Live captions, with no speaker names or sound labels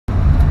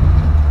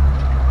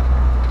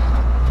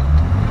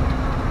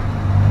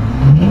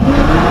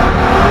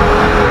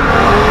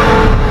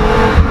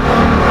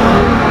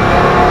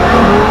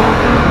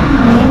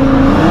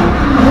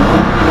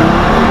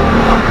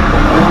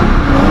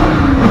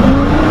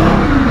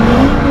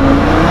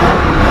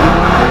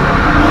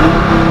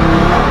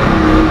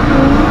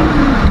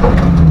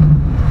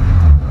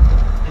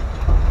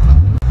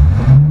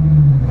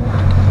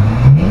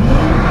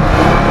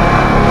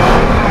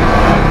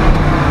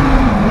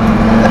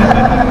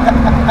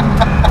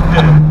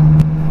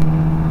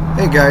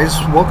Alright guys,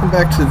 welcome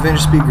back to the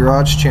VintageSpeed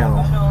Garage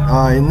channel.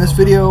 In this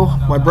video,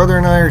 my brother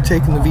and I are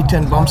taking the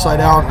V10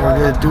 Bumpside out and we're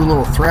going to do a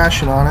little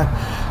thrashing on it.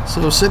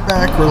 So sit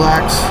back,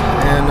 relax,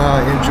 and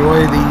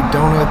enjoy the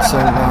donuts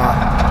and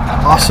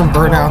awesome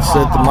burnouts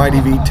that the mighty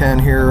V10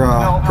 here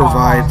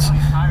provides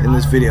in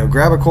this video.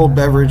 Grab a cold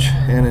beverage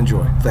and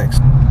enjoy. Thanks.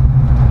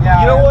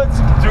 You know what's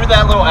through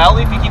that little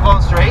alley if you keep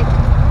going straight?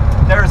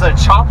 There's a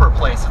chopper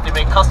place that they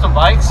make custom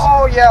bikes.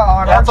 Oh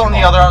yeah, that's on the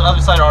other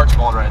side of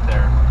Archibald right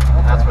there.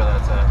 Okay. That's where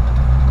that's at.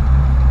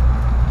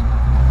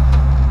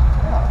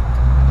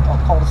 Yeah, I'll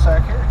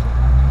cul-de-sac here.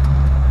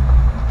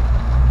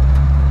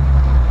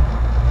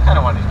 I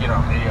don't want to get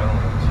on video. I don't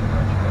want to shoot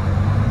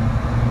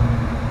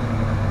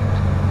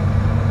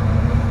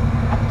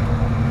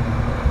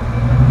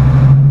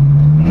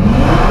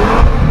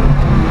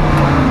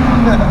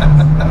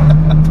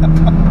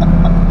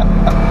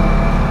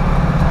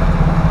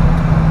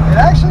It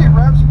actually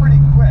revs pretty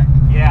quick.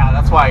 Yeah,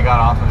 that's why I got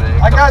off of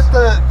it. I got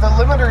the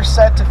limiter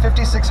set to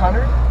 5600.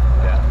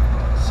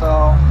 Yeah.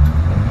 So.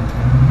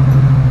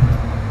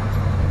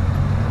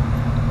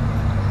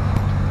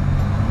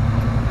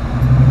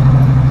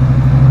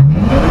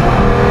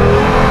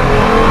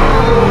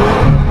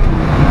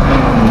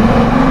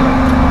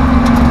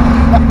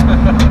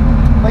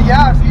 But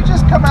yeah, if you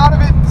just come out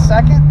of it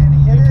second and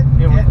hit it,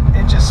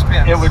 it just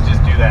spins. It would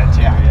just do that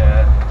too,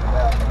 yeah.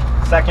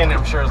 Second,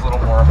 I'm sure is a little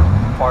more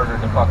harder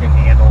to fucking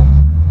handle.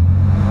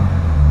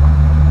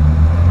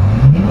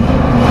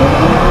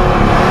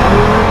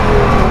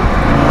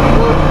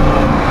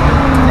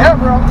 Yeah,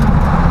 bro.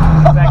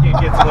 Second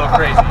gets a little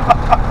crazy.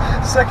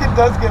 Second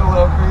does get a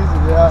little crazy,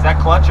 yeah. Is that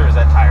clutch or is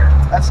that tire?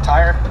 That's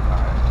tire.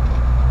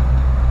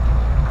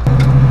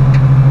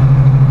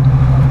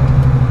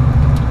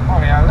 Oh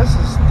yeah, this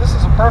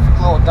is a perfect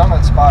little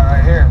donut spot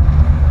right here.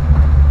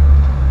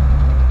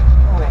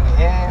 I don't think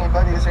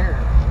anybody's here.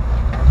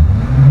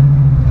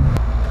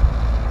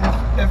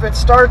 If it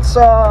starts,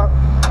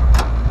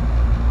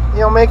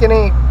 making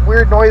any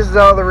weird noises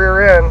out of the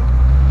rear end,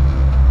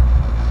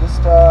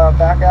 just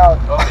back out.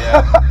 Oh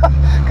yeah.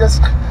 Because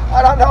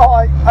I don't know,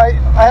 I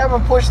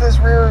haven't pushed this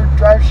rear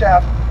drive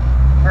shaft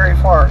very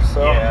far,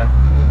 so yeah.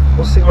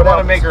 We'll see what happens. You want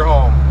to make her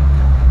home.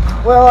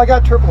 Well, I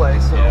got AAA,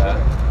 so yeah.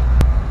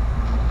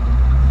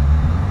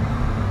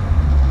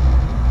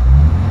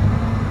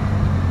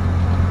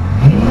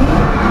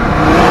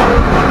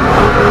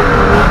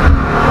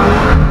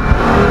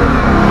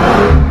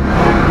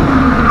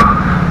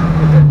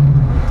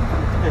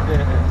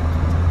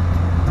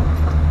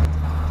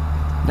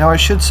 Now I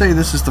should say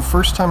this is the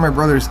first time my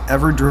brother's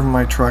ever driven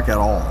my truck at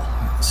all.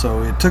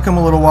 So it took him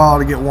a little while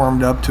to get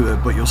warmed up to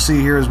it, but you'll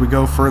see here as we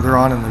go further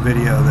on in the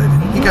video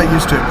that he got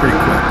used to it pretty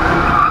quick.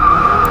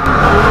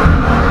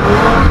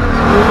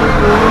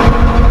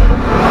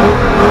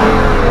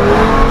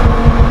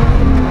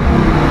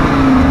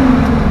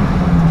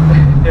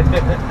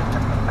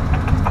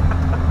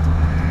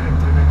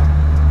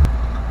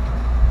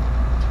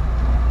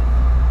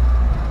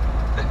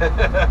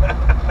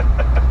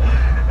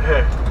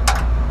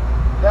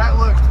 That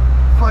looked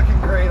fucking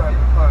great on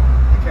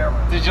the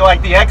camera. Did you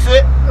like the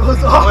exit? It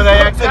was awesome. When they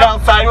exit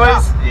out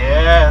sideways?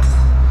 Yeah. Yes.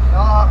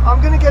 I'm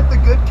gonna get the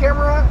good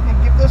camera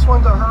and give this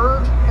one to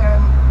her.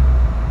 And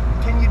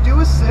can you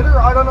do a sitter?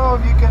 I don't know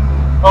if you can.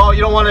 Oh,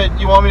 you don't want to?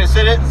 You want me to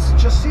sit it?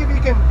 Just see if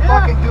you can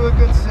fucking do a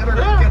good sitter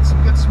and get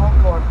some good smoke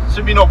going.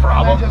 Should be no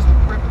problem. And then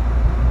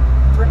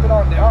just rip it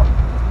on down.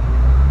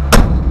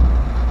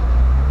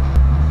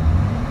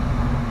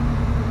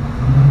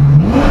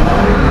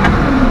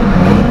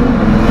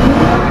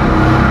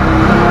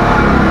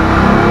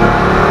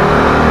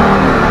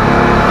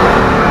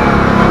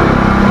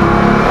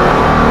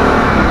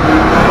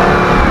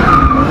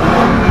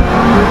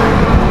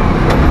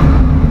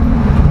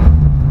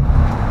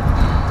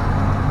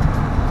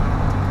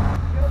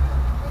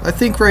 I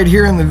think right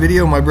here in the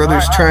video my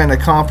brother's trying to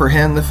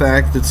comprehend the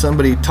fact that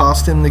somebody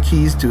tossed him the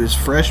keys to his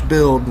fresh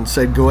build and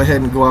said go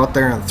ahead and go out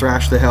there and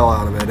thrash the hell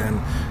out of it, and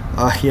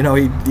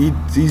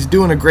he's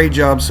doing a great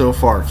job so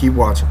far. Keep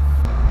watching.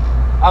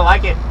 I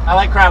like it. I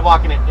like crab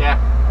walking it, yeah.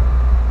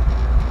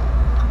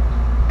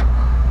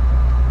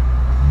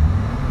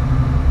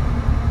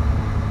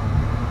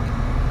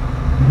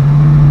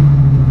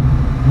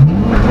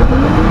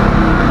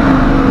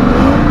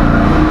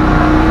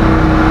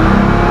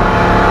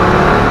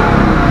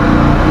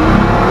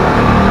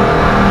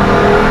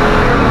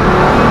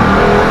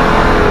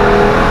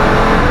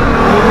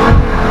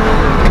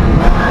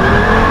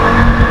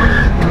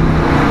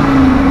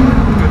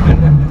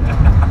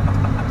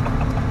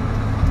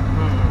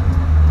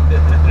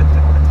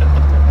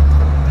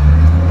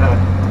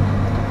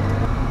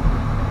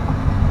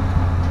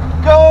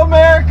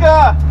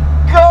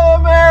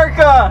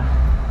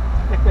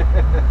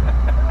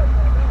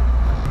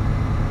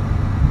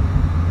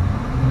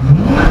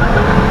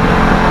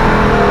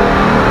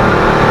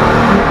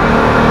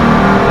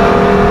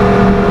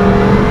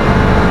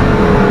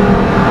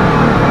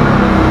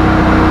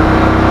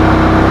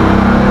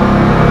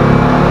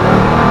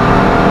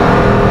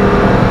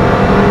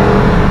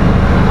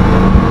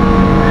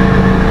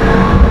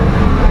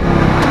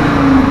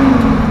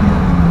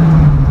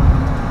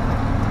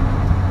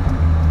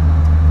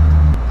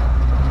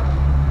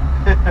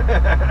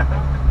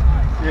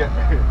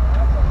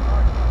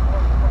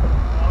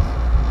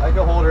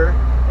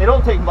 It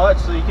don't take much,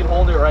 so you can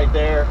hold it right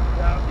there.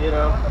 Yeah. You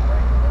know,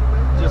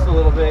 just a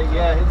little bit.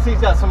 Yeah,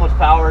 it's got so much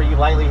power. You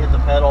lightly hit the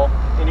pedal,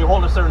 and you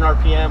hold a certain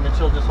RPM, and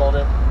she'll just hold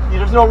it.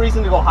 There's no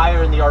reason to go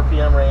higher in the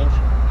RPM range,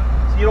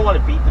 so you don't want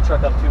to beat the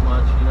truck up too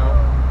much. You know.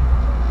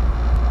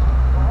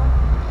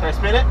 Can I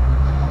spin it? All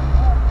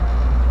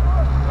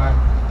right.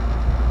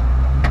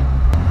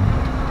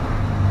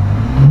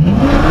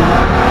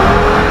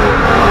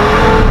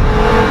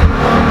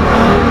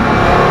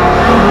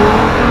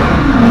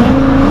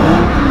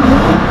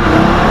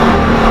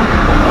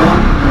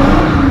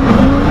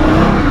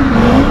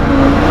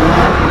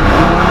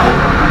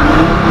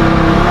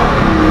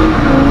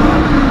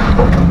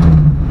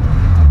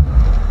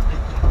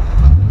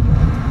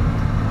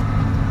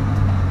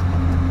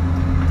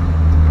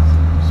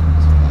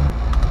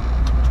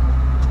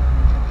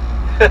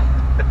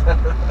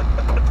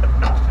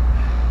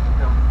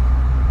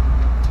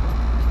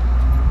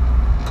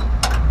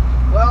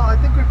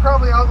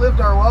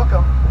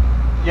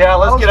 Yeah,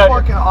 let's get out. That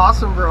was fucking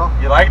awesome, bro.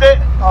 You liked it?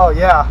 Oh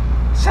yeah.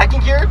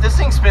 Second gear, this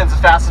thing spins as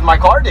fast as my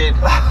car did.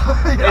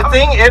 Yeah.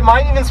 It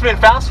might even spin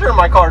faster than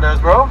my car does,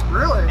 bro.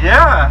 Really?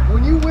 Yeah.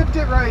 When you whipped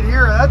it right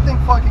here, that thing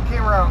fucking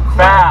came around quick.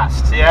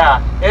 Fast, yeah.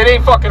 It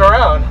ain't fucking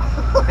around.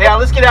 Yeah,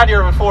 let's get out of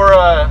here before.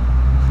 All right,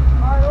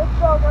 let's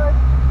go, guys.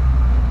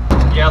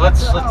 Yeah,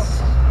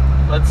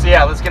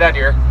 let's get out of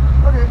here.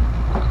 Okay.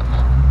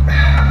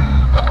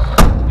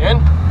 In?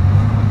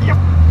 Yep.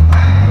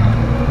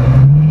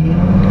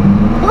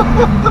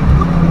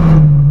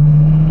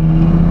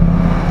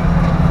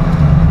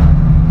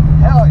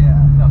 Hell yeah.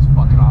 That was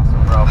fucking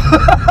awesome, bro.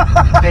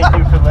 Thank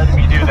you for letting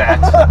me do that.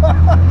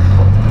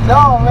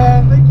 No,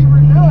 man, thank you for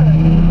doing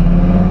it.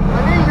 I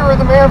knew you were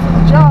the man for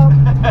the job.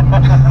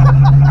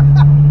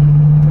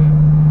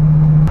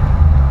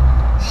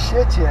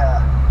 Shit, yeah.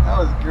 That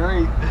was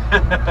great.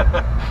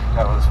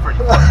 That was pretty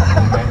fucking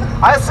cool,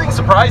 man. This thing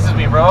surprises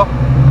me, bro.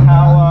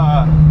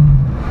 How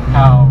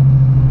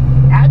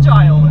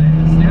agile it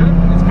is, dude.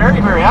 It's very,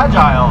 very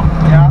agile.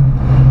 Yeah.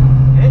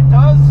 It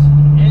does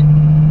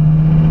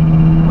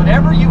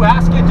whatever you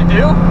ask it to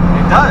do,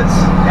 it does.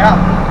 Yeah.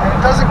 And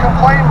it doesn't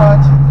complain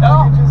much.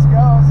 No. It just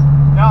goes.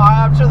 No,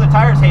 I'm sure the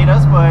tires hate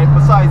us, but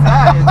besides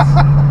that,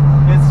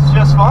 it's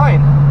just fine.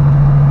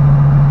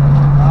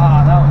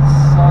 Ah, that was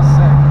so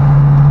sick.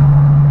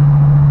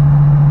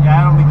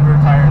 Yeah, I don't think the rear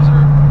tires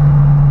are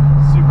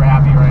super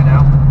happy right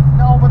now.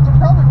 No, but they're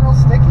probably real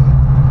sticky.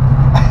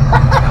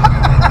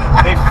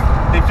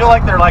 They feel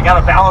like they're like out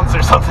of balance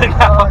or something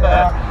now. Oh,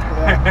 yeah.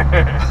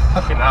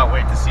 I cannot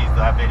wait to see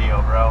that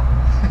video, bro.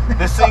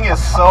 This thing is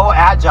so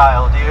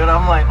agile, dude.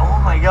 I'm like, oh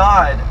my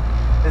god.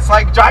 It's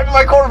like driving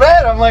my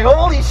Corvette. I'm like,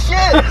 holy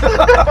shit.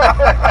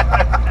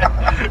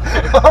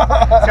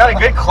 It's got a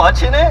good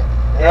clutch in it.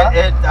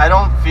 Yeah. I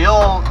don't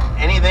feel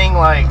anything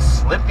like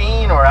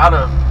slipping or out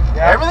of.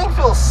 Yeah. Everything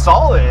feels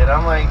solid.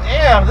 I'm like,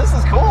 damn, this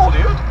is cool,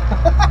 dude.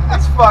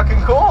 It's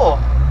fucking cool.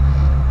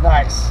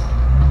 Nice.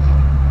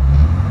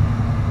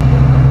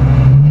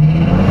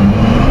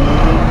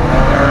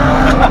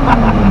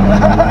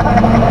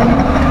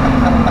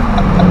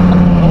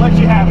 I'll let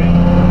you have it.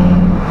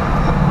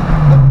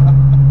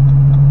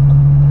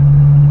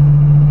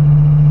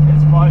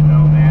 It's fun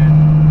though,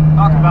 man.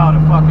 Talk about a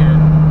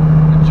fucking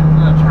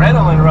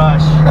adrenaline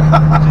rush.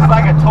 Just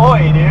like a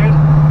toy, dude.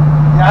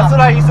 Yeah. That's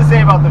what I used to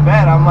say about the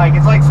vet. I'm like,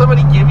 it's like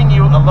somebody giving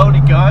you a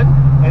loaded gun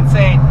and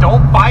saying,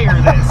 don't fire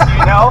this,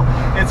 you know?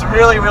 It's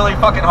really, really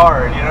fucking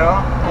hard, you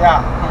know?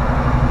 Yeah.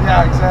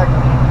 Yeah,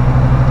 exactly.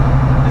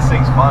 This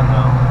thing's fun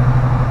though.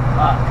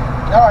 Fuck.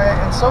 No,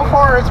 and so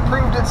far it's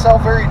proved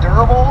itself very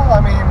durable. I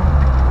mean,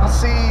 we'll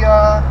see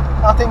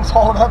how things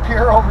hold up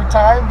here over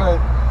time, but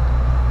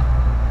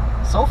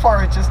so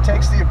far it just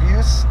takes the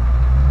abuse,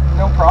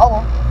 no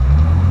problem.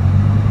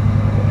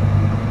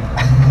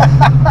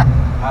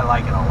 I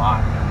like it a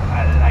lot.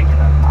 I like it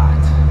a lot.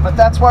 But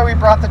that's why we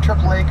brought the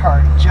AAA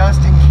card,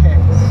 just in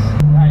case.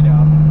 I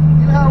know.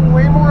 You have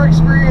way more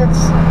experience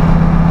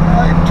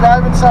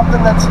driving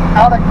something that's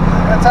out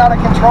of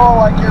control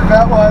like your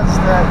vet was.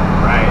 That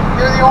right.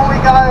 You're the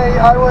only guy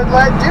I would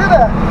let do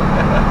that.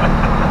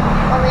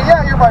 I mean,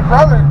 yeah, you're my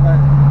brother, but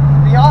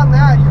beyond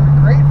that, you're a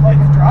great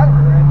fucking driver.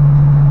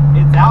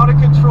 And it's out of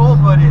control,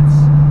 but it's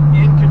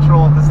in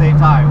control at the same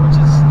time, which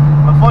is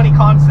a funny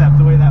concept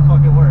the way that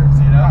fucking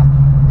works, you know?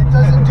 Yeah. It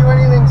doesn't do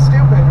anything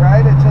stupid,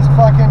 right? It just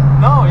fucking...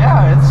 No,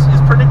 yeah,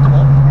 it's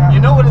predictable. Yeah.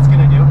 You know what it's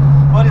gonna do,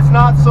 but it's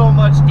not so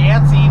much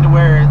dancing to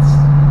where it's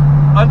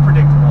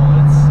unpredictable.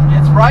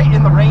 It's right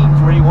in the range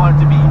where you want it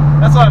to be.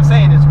 That's what I'm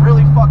saying. It's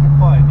really fucking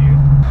fun, dude.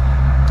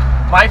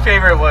 My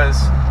favorite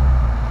was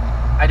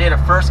I did a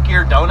first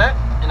gear donut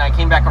and I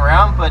came back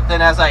around, but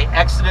then as I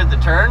exited the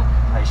turn,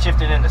 I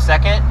shifted into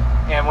second,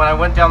 and when I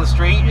went down the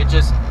street, it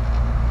just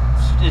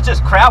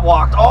crab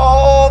walked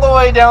all the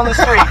way down the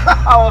street.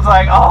 I was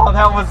like, oh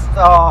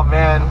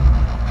man,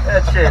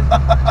 that shit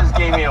just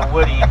gave me a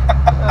woody.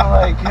 Oh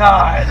my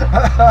god,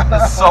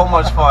 it's so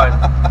much fun.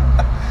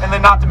 And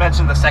then not to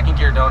mention the second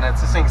gear donuts.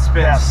 This thing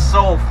spins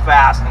so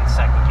fast in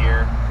second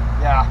gear.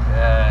 Yeah.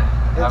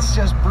 It's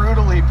just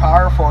brutally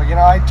powerful. You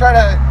know,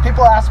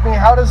 people ask me,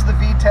 how does the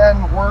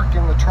V10 work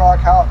in the truck?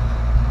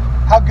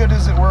 How good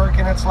does it work?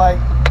 And it's like,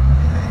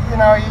 you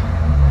know,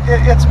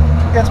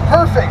 it's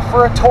perfect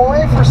for a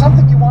toy, for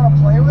something you want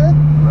to play with.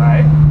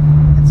 Right.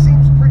 It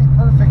seems pretty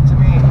perfect to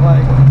me.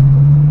 Like,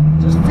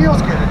 just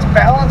feels good. It's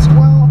balanced